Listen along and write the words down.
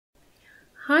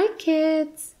Hi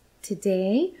kids!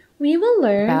 Today we will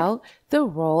learn about the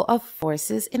role of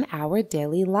forces in our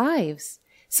daily lives.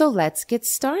 So let's get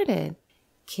started.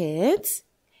 Kids,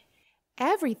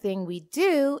 everything we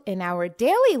do in our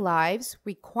daily lives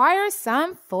requires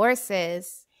some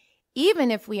forces. Even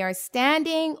if we are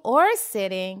standing or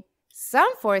sitting,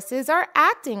 some forces are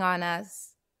acting on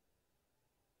us.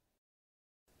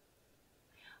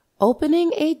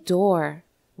 Opening a door,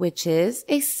 which is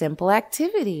a simple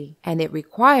activity, and it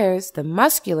requires the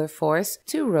muscular force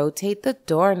to rotate the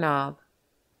doorknob.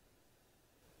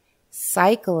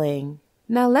 Cycling.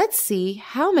 Now let's see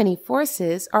how many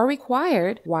forces are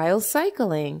required while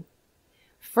cycling.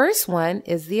 First one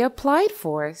is the applied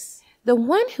force. The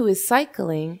one who is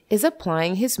cycling is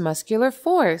applying his muscular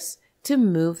force to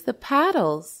move the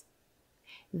paddles.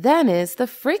 Then is the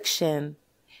friction.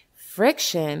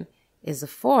 Friction is a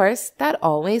force that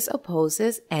always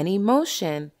opposes any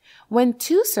motion when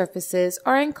two surfaces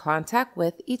are in contact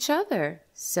with each other.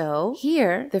 So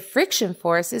here, the friction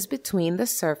force is between the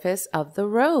surface of the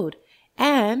road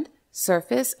and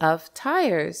surface of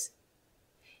tires.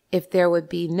 If there would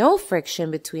be no friction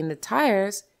between the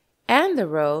tires and the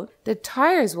road, the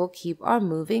tires will keep on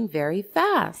moving very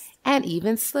fast and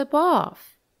even slip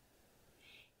off.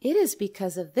 It is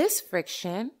because of this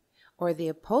friction, or the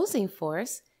opposing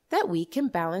force, that we can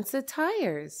balance the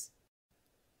tires.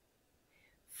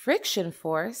 Friction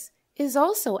force is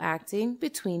also acting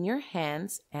between your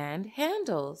hands and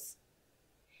handles.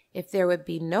 If there would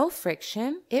be no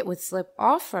friction, it would slip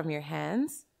off from your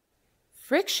hands.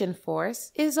 Friction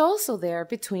force is also there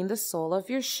between the sole of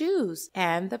your shoes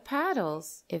and the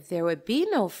paddles. If there would be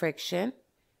no friction,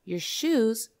 your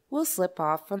shoes will slip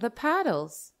off from the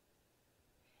paddles.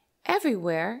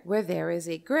 Everywhere where there is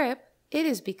a grip, it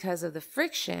is because of the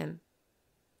friction.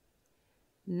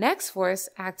 Next force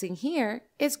acting here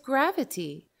is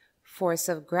gravity. Force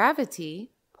of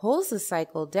gravity pulls the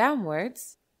cycle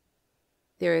downwards.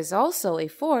 There is also a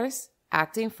force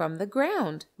acting from the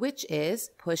ground, which is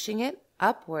pushing it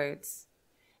upwards.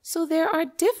 So there are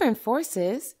different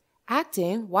forces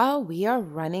acting while we are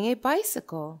running a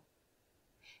bicycle.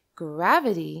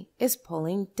 Gravity is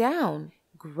pulling down.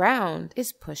 Ground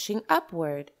is pushing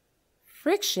upward.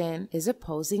 Friction is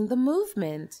opposing the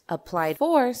movement. Applied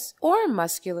force or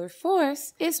muscular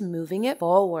force is moving it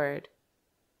forward.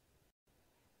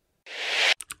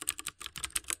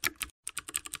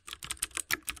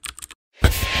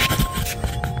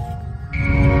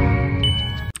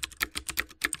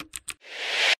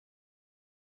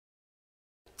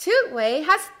 TutWay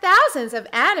has thousands of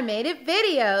animated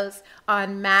videos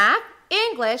on math,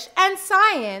 English, and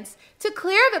science to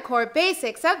clear the core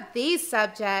basics of these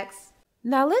subjects.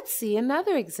 Now let's see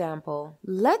another example.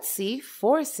 Let's see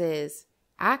forces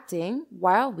acting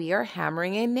while we are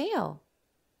hammering a nail.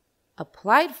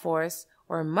 Applied force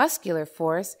or muscular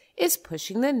force is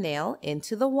pushing the nail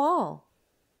into the wall.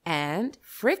 And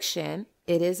friction,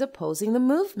 it is opposing the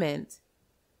movement.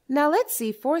 Now let's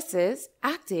see forces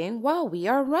acting while we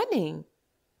are running.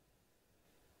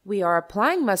 We are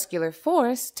applying muscular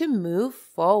force to move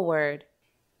forward.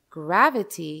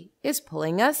 Gravity is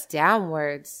pulling us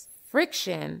downwards.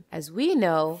 Friction, as we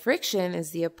know, friction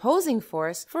is the opposing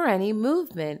force for any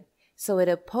movement, so it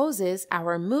opposes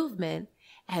our movement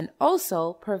and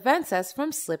also prevents us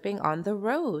from slipping on the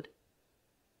road.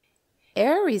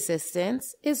 Air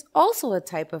resistance is also a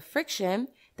type of friction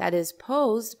that is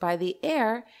posed by the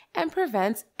air and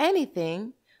prevents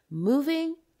anything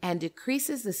moving and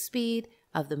decreases the speed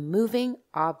of the moving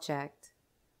object.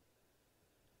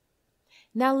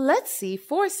 Now let's see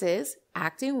forces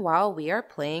acting while we are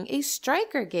playing a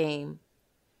striker game.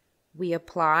 We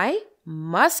apply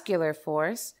muscular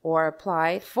force or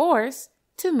applied force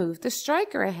to move the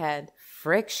striker ahead.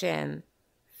 Friction.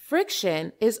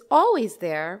 Friction is always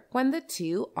there when the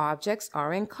two objects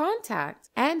are in contact.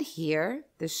 And here,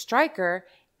 the striker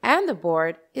and the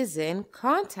board is in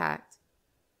contact.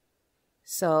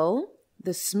 So,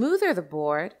 the smoother the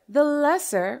board, the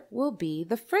lesser will be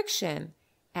the friction.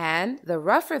 And the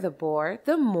rougher the board,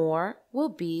 the more will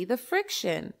be the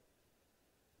friction.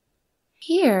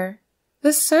 Here,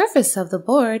 the surface of the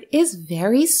board is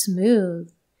very smooth,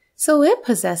 so it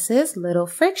possesses little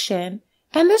friction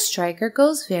and the striker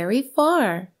goes very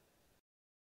far.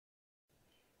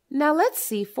 Now let's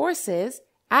see forces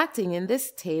acting in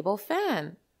this table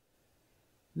fan.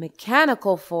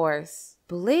 Mechanical force.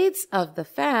 Blades of the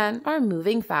fan are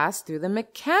moving fast through the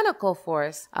mechanical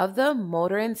force of the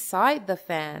motor inside the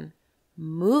fan.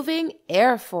 Moving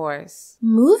air force.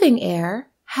 Moving air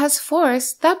has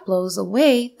force that blows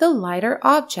away the lighter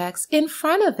objects in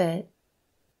front of it.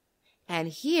 And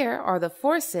here are the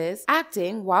forces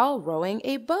acting while rowing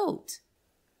a boat.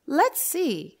 Let's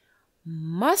see.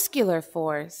 Muscular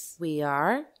force. We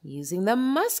are using the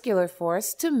muscular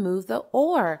force to move the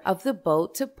oar of the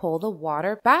boat to pull the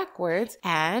water backwards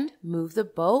and move the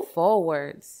boat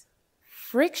forwards.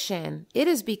 Friction. It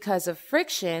is because of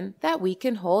friction that we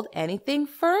can hold anything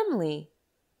firmly.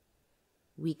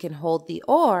 We can hold the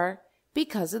oar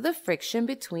because of the friction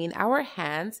between our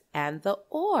hands and the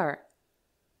oar.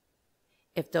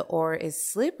 If the oar is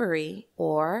slippery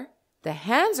or the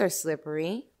hands are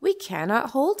slippery, we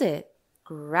cannot hold it.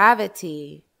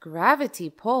 Gravity. Gravity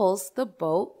pulls the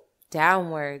boat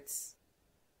downwards.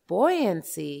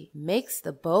 Buoyancy makes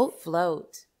the boat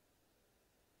float.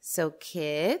 So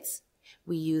kids,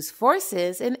 we use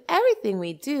forces in everything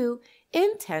we do,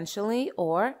 intentionally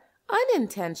or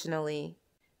unintentionally.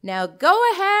 Now go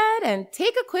ahead and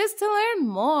take a quiz to learn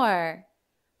more.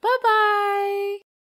 Bye-bye.